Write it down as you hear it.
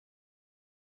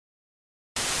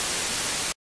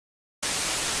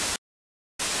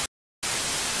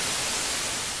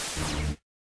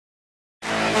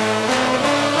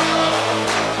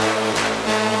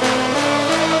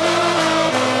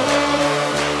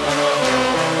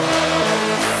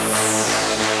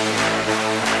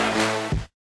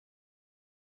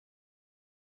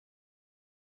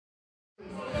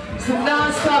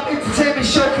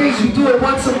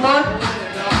once a month,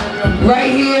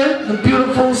 right here, the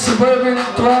beautiful suburban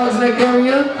Throgs Neck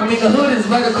area. I mean, the hood is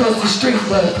right across the street,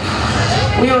 but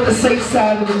we on the safe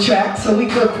side of the track, so we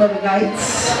good for the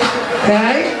nights.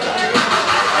 Okay?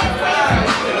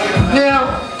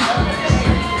 Now,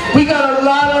 we got a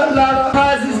lot of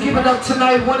prizes given up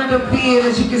tonight. One of them being,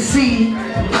 as you can see,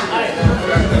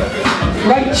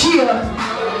 right here,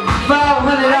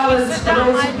 $500 for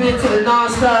those who've been to the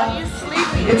Non-Stop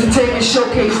Entertainment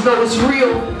Showcase. No, it's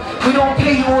real. We don't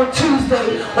pay you on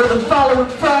Tuesday or the following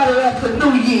Friday after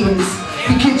New Year's.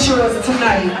 You get yours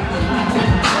tonight.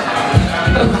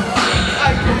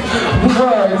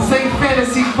 Word, this ain't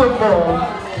fantasy football.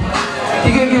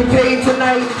 You're gonna get paid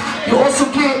tonight. You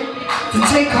also get to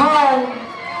take home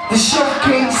the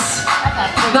showcase,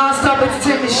 Non-Stop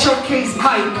Entertainment Showcase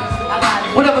mic.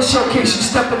 Whatever showcase you're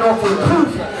stepping off with,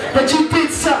 proof that you did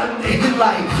something in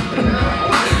life.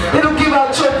 They don't give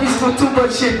out trophies for too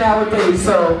much shit nowadays,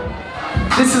 so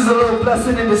this is a little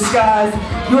blessing in disguise.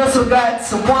 You also got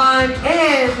some wine,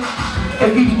 and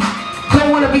if you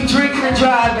don't want to be drinking and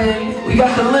driving, we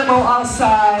got the limo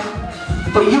outside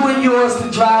for you and yours to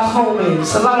drive home in.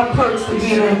 It's a lot of perks to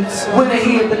being a winner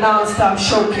here at the Non-Stop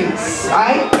Showcase,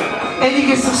 alright? And you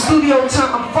get some studio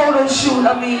time, photo shoot.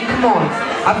 I mean, come on.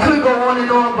 I could go on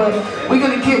and on, but we're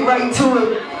gonna get right to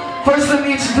it. First, let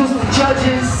me introduce the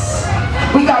judges.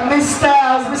 We got Miss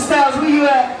Styles. Miss Styles, where you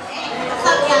at?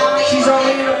 She's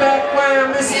only in the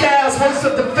background. Miss Styles, host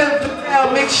of the Femme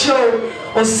Fatale Mix Show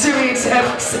on Sirius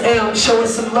XM. Show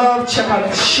us some love. Check out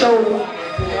the show.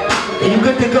 And you're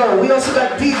good to go. We also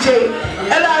got DJ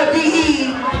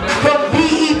LIVE from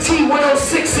BET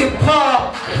 106 in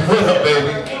Park. What up,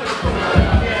 baby?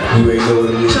 You ain't know what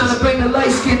it is. Trying to bring the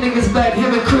light-skinned niggas back,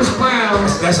 him and Chris Brown.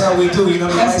 That's how we do, you know,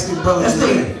 the light-skinned brothers. That's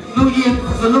the New Year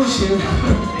resolution.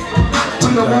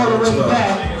 Bring them all the way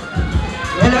back.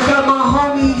 And I got my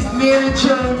homie,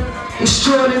 manager,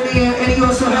 extraordinaire, and he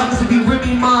also happens to be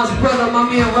Remy Ma's brother, my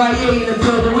man Rye in the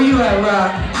building. Where you at,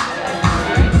 Rye?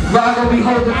 Rye gonna be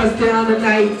holding us down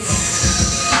tonight.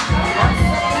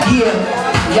 Yeah,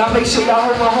 y'all make sure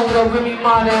y'all hold my homie Remy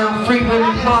Ma down. Free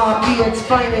Remy Ma, PX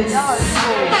Finest.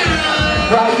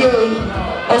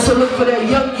 Rye. Also look for that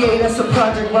Young Ye, that's a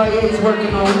project Rye is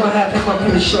working on. We're gonna have him up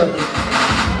here shortly.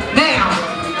 Now,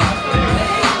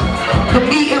 the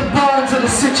meat and bones of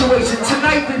the situation.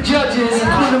 Tonight the judges,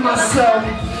 including myself,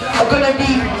 are gonna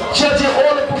be judging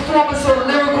all the performance on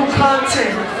lyrical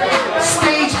content,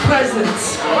 stage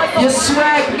presence, your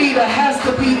swag meter has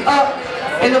to be up,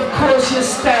 and of course your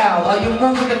style. Are you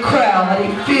moving the crowd? Are they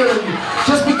feeling you?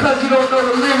 Just because you don't know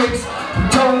the lyrics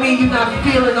don't mean you're not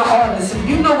feeling the artist.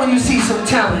 You know when you see some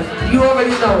talent. You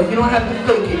already know it. You don't have to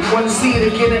fake it. You want to see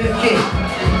it again and again.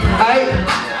 Alright?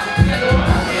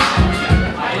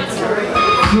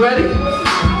 You ready?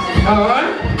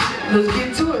 Alright? Let's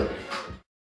get to it.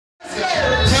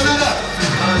 Turn it up.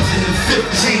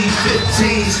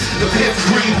 15s, the pep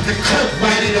green, the coke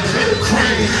white and the whipped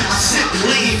cream. I sip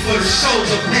lean for the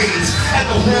shoulder pains.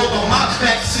 Had the world on my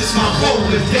back since my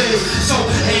golden days. So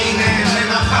hey man,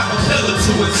 I pop a pillar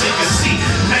to it, take a seat.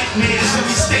 Nightmares let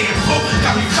me staying broke,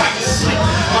 got me fighting sleep.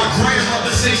 My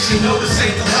grandmother says she know this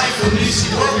ain't the life for me.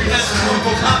 She worried that's one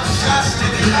go pop the shots,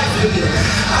 stick the knife in me.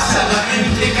 I tell her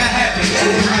anything can happen,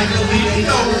 and I believe they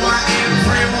know who I am.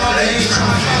 Grandmother ain't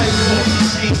trying to fight me.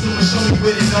 Show me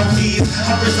what it all is.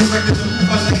 I resurrected the proof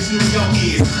I like New York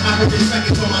is. I heard respect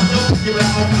for myself, give it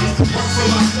all is. Work for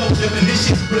myself,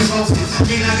 definition, but it's most is.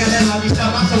 Mean I got that lobby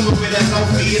style, I'm somewhere where that's all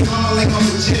is. Mama like I'm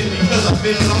legitimate, cause I've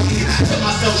been lonely. Took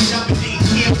myself shopping, didn't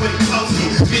care what it cost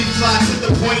me. Been fly to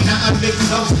the point, now I'm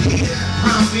exhausted.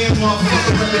 Prime man,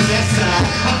 motherfucker, reppin' that side.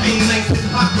 I'm being nice, this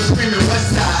pop was screaming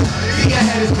west side. See, I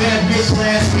had this bad bitch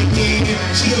last weekend.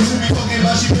 She was who we fucking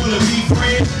about, she wanna be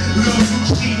friends. Little Duke,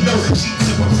 she knows that she's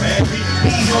a rag.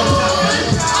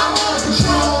 I'm on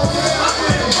control. I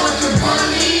put a bunch of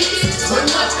money with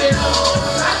nothing on.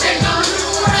 I think I'm a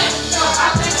new Hector.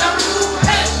 I think I'm a new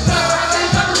Hector. I think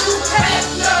I'm a new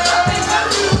Hector. I think I'm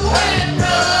a new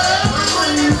Hector. I'm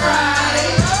running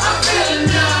right. I'm feeling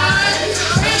nice.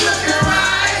 Ain't looking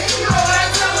right. You know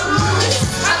that's how I'm loose.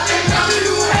 I think I'm a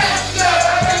new Hector.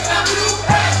 I think I'm a new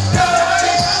Hector. I think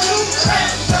I'm a new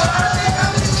Hector. I think I'm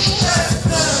a new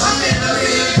Hector. I'm in the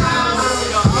big house.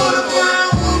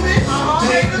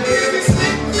 Take the big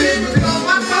stick, on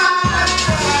my body.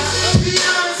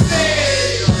 Beyonce.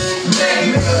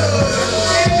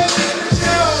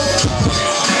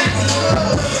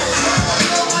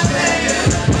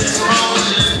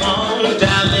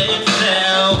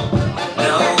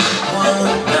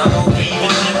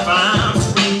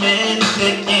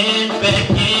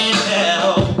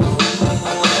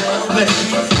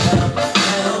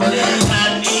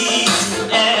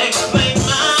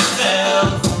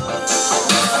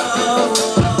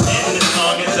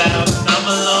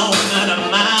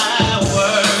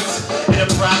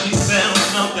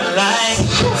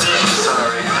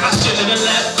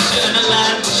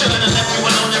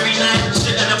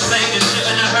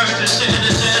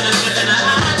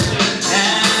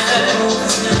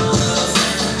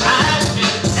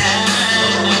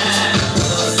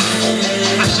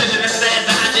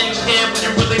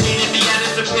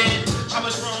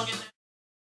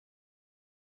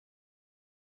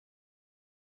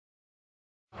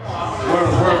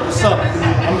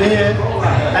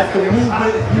 at the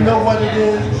movement. You know what it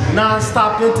is.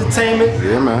 Non-stop entertainment.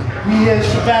 Yeah, man. We here at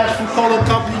STYLEZ Fruit Cola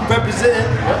Company representing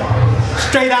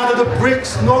straight out of the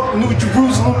bricks, North New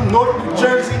Jerusalem, North New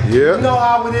Jersey. Yeah. You know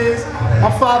how it is.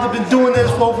 My father been doing this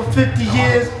for over 50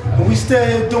 years, and we still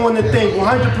here doing the thing,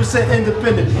 100%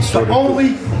 independent. The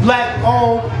only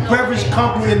black-owned beverage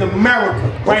company in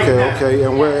America right now. Okay.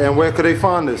 And where could they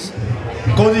find this?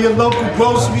 Go to your local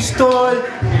grocery store,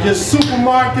 your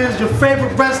supermarkets, your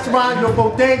favorite restaurant, your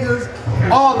bodegas,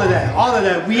 all of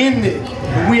that. We in there.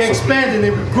 And we expanding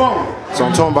and we growing. So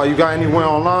I'm talking about, you got anywhere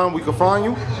online we can find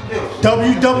you?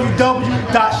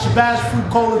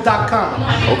 www.shabazfruitcola.com.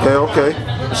 Okay.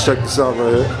 Let's check this out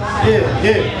right here.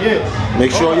 Yeah.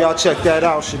 Make sure y'all check that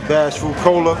out, STYLEZ Fruit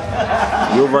Cola.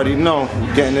 You already know,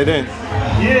 we're getting it in.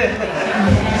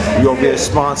 Yeah. You over here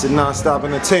sponsored Non-Stop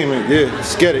Entertainment. Yeah,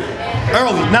 let's get it.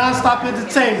 Early, non-stop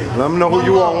entertainment. Let them know who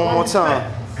you are one more time.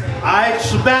 Alright,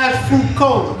 STYLEZ Fruit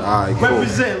Cola. Alright, cool.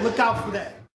 Represent, look out for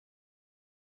that.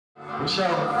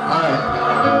 Alright.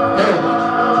 Hey,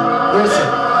 listen.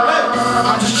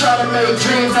 I'm just trying to make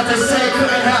dreams that they say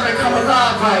couldn't happen come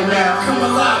alive right now. Come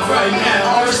alive right now.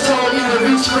 I always told you to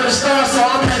reach for the stars, so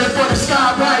I'm headed for the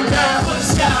sky right now. For the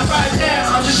sky right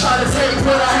now. I'm just trying to take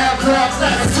what I have left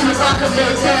and see if I can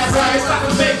make that right. If I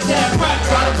can make that right.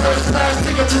 Try to first class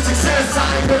ticket to success. I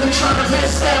ain't really trying to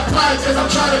miss that flight, cause I'm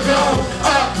trying to go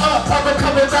up a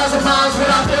couple thousand miles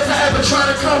without this I ever try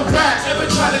to come back.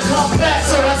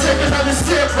 So I take another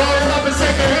step, roll up and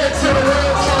take a hit to the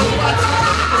world.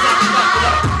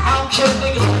 I don't care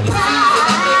niggas with the season,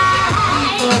 I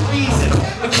make for a reason.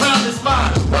 The crown is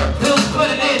mine, Bill's put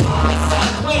it in.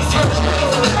 Queen's church,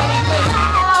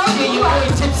 yeah, you boy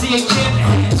tipsy again.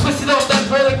 Twisted off that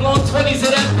burly long 20s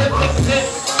of that perfect sense.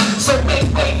 So make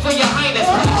way for your highness.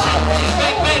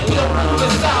 Back man, we don't move in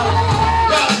solid.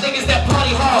 Proud niggas that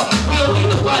party hard, we don't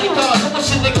need the bodyguards. I wish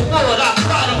a nigga would, I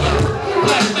body ya.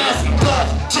 Black mask and blood,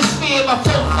 just me and my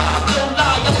phone. Don't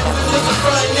lie, Nigga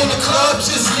frontin' in the club,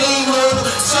 just lean on him.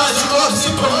 Size you up,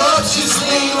 zip him up, just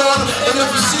lean on him. And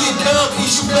if you see it down,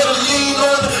 piece, you better lean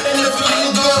on him. And if it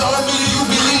ain't good, homie, then you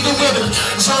be leaning with him.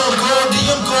 John Gold,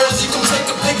 DM Goals, you can take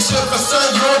a picture. If I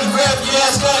son, you already grab your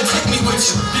ass, gotta take me with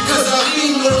you. Because I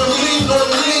lean on him, lean on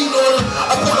him, lean on him.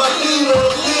 I put my lean on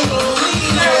him, lean on him,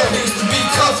 lean on him. Niggas to be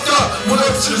cuffed up, went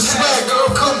up to the swag, girl,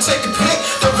 come take a pic,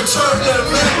 then return that a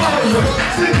minute.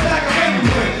 Sit back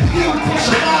anyway, you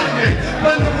push a lot of it.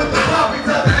 Blending with the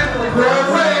topics at the end of the grand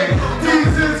rain.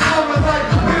 Jesus coming like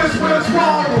this, where's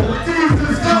wrong?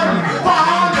 Jesus coming,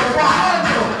 behind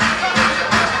you.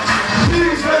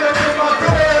 He's right up in my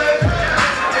bed.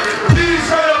 He's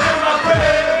right up in my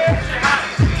bed.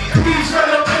 He's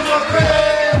right up in my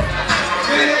bed.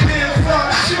 It ain't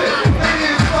fuck shit.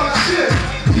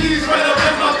 He's right up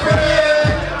in my bed.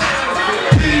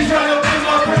 He's right up in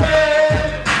my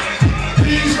bed.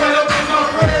 He's right up in my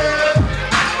bed.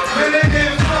 And it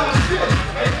ain't fuck shit.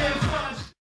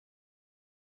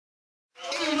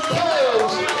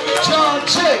 John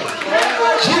J.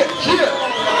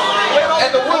 Yeah.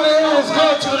 And the winner is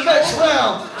going to the next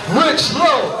round. Rich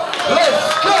Low.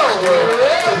 Let's go.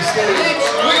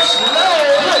 Rich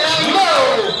Low.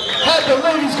 Had the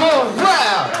ladies going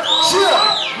wild.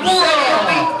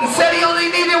 He said he only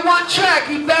needed one track.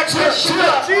 He backed that shit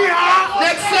up.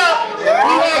 Next up, we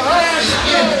have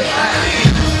Flashback.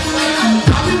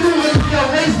 I'll be moving. Yo,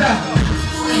 raise that.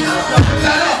 Put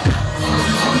that up.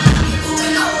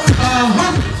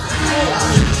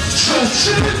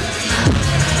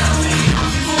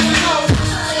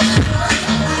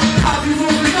 I'll be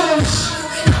moving those.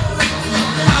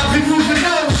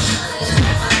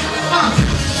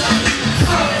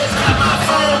 My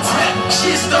phone tap,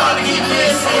 she started getting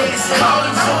messy.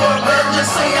 Calling for a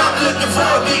emergency, I'm looking for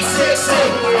a big sexy.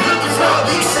 Looking for a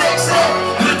big sexy.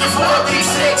 Looking for a big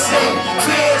sexy.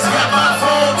 Fans got my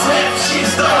phone tap, she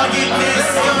started getting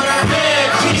messy. Man,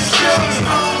 she's crazy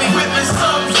on me, whipping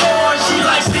something for her. She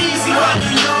like Steezy, why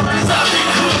you know this? I've been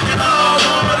cooking all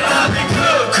morning, I've been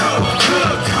cooking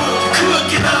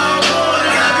all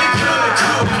morning. I've been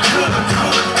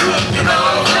cooking all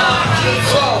morning.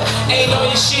 Ain't on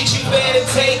your shit, you better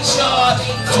take charge.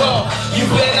 You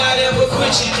better not ever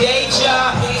quit your day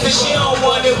job, cause you don't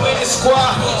want it with the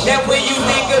squad. That way you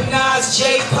think of Nas,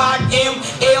 J, Pac, M,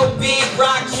 L, Big,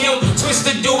 Rock, him.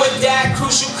 Twisted, do or die,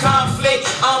 crucial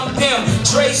conflict, I'm them.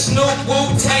 Dre, Snoop,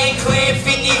 Wu-Tang Clan,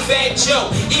 50, Fat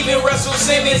Joe. Even Russell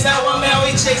Simmons, how I'm out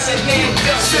here chasing that.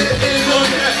 Sitting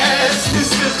on your ass,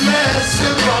 this is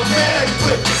massive. I'm mad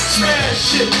quick,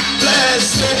 smash it,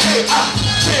 blast it. Hey, I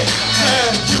can't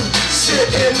have you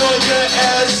sitting on your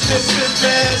ass. This is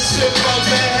massive. I'm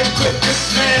mad quick to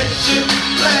smash it,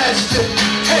 blast it.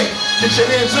 Hey. Get your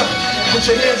hands up. Put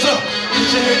your hands up.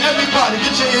 Get your hands. Everybody,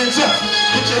 get your hands up.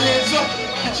 Get your hands up.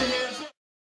 Get your hands up.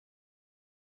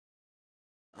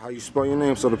 How you spell your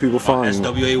name so the people find you?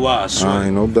 SWAY.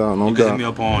 Alright, no doubt, no doubt. You can hit me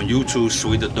up on YouTube,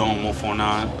 Sweet the Dome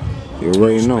 149. You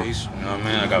already know. You know what I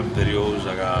mean? I got videos,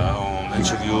 I got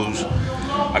interviews,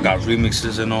 I got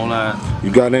remixes and all that.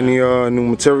 You got any new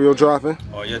material dropping?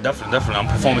 Oh yeah, definitely. I'm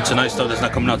performing tonight stuff that's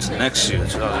not coming out till next year,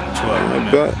 2012.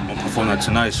 I bet. I'm performing that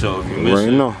tonight, so if you miss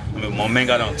it, know. I mean, my man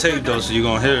got it on tape though, so you're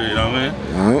gonna hear it, you know what I mean?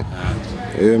 Alright.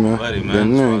 Yeah, man. Ready,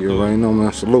 man. You already know,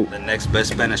 man. Salute. The next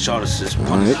best Spanish artist is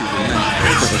Alright.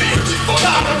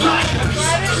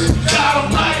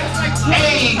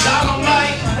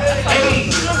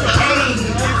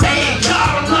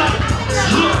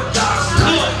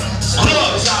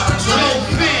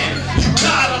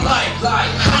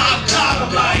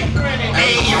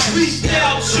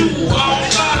 Freestyle too, I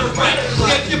don't gotta write.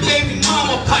 If your baby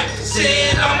mama pipe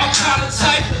said I'm a kind of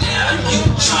type, you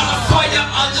tryna fire,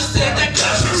 understand that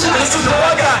cause you tight. You know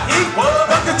I got heat,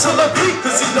 rock until I beat,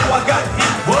 cause you know I got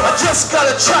heat. I just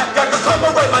got a track, I can come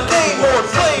and write my name on,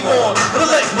 flame on. Gonna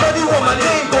let money on my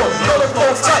name on, know the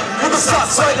phone's tight. With the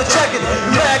socks right the jacket,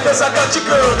 you mad cause I got your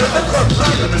girl in the club.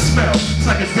 The smell, it's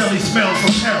like a deli smell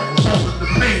from hell. All of the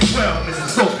pain well, and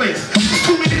it's no face. There's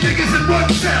too many niggas in one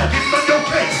cell, getting on your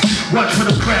case. Watch for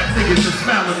the crap niggas that's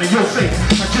smiling in your face.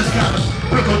 I just got a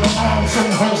brick on the arm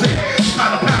from Jose.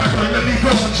 Kind of paranoid, let me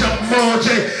go and jump more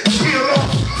J. Peel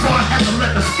off, before I had to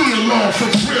let the steel off. So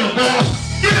it's real, boss.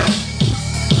 Yeah!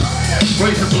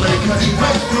 Razor blade, cut you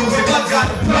rope through if I got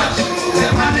a punch.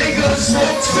 Tell my nigga to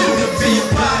smoke too, to be a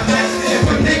vibe man. If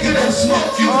a nigga don't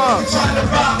smoke, you trying to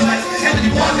rob like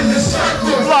anyone in the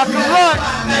circle. Block a lot.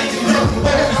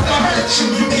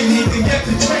 You can even get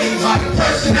betrayed by the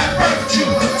person that hurt you.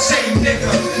 Same nigga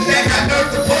that got nerve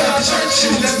to pull out church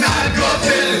you. That's not a good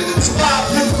feeling. So I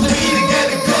move me to get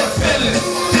a good feeling.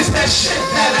 This that shit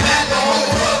that I had the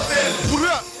whole world feeling.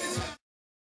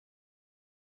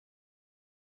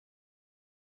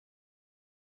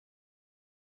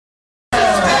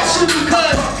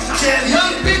 Because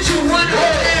young bitch who won the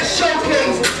last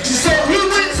showcase. So we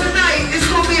went tonight. It's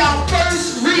gonna be our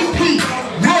first repeat.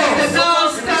 The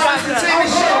non-stop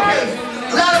entertainment showcase.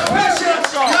 A lot of pressure.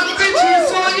 Young bitch, it's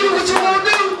on you. What you gonna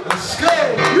do? Let's go.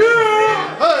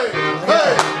 Yeah! Hey!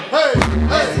 Hey! Hey!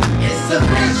 Hey! It's a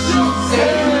big shoot.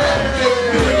 Say you love it.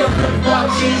 You and your football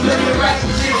jeans with your right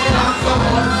shit. I'm from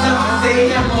on something. Say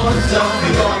I'm on something.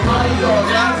 You got money all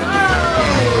right.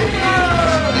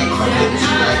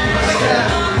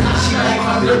 She like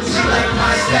my look, she like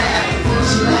my style.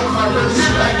 She like my look, she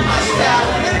like my style.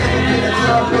 In the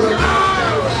club with a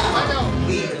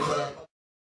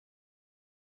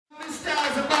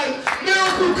Styles of Mike.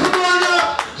 Miracle, come on up.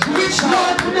 Rich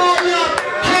Lord, come on up.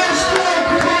 Cash Flow,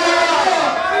 come on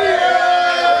up.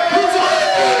 Who's it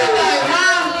gonna be tonight,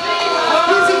 huh?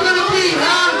 Who's it gonna be,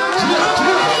 huh?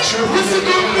 Who's it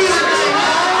gonna be tonight,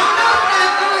 huh?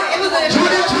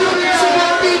 Who's it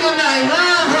gonna be tonight, huh?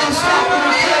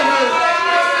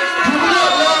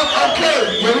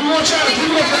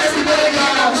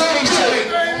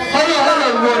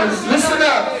 Listen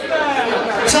up.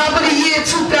 Top of the year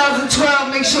 2012.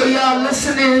 Make sure y'all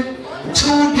listening,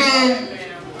 tuned in,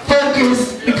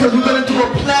 focused, because we're gonna do a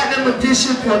platinum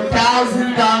edition for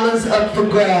 $1,000 up for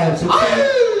grabs. Okay?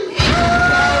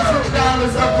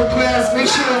 $1,000 up for grabs. Make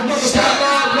sure you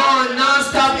stop on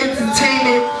non-stop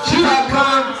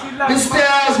entertainment.com. Miss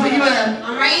Styles, where you at?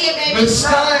 I'm right here, baby. Miss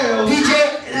Styles. DJ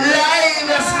LYVE,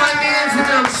 that's my man's and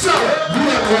them. So,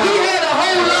 we had a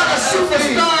whole lot of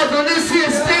superstars on this here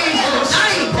stage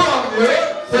tonight,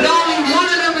 but only one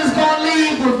of them is gonna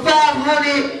leave with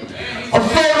 500, a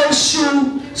photo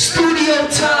shoot, studio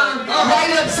time,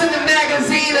 write-ups in the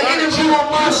magazine, an interview on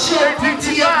my show,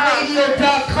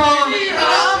 PTFradio.com. And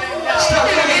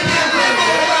that limo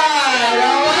ride,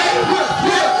 alright?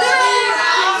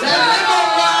 That limo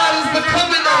ride is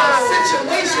becoming a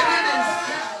situation in it.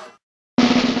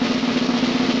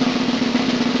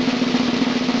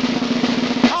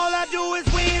 All I do is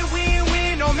win, win,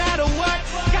 win, no matter what.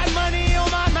 Got money on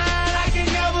my mind, I can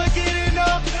never get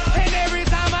enough. And every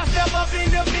time I step up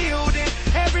in the building,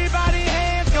 everybody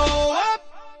hands go up.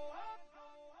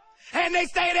 And they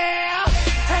stay there,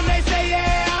 and they stay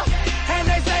there, and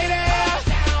they stay there.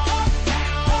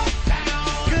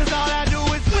 Cause all I do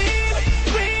is win,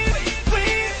 win,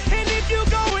 win. And if you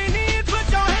going in, put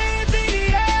your hands in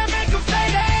the air, make them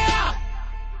stay there.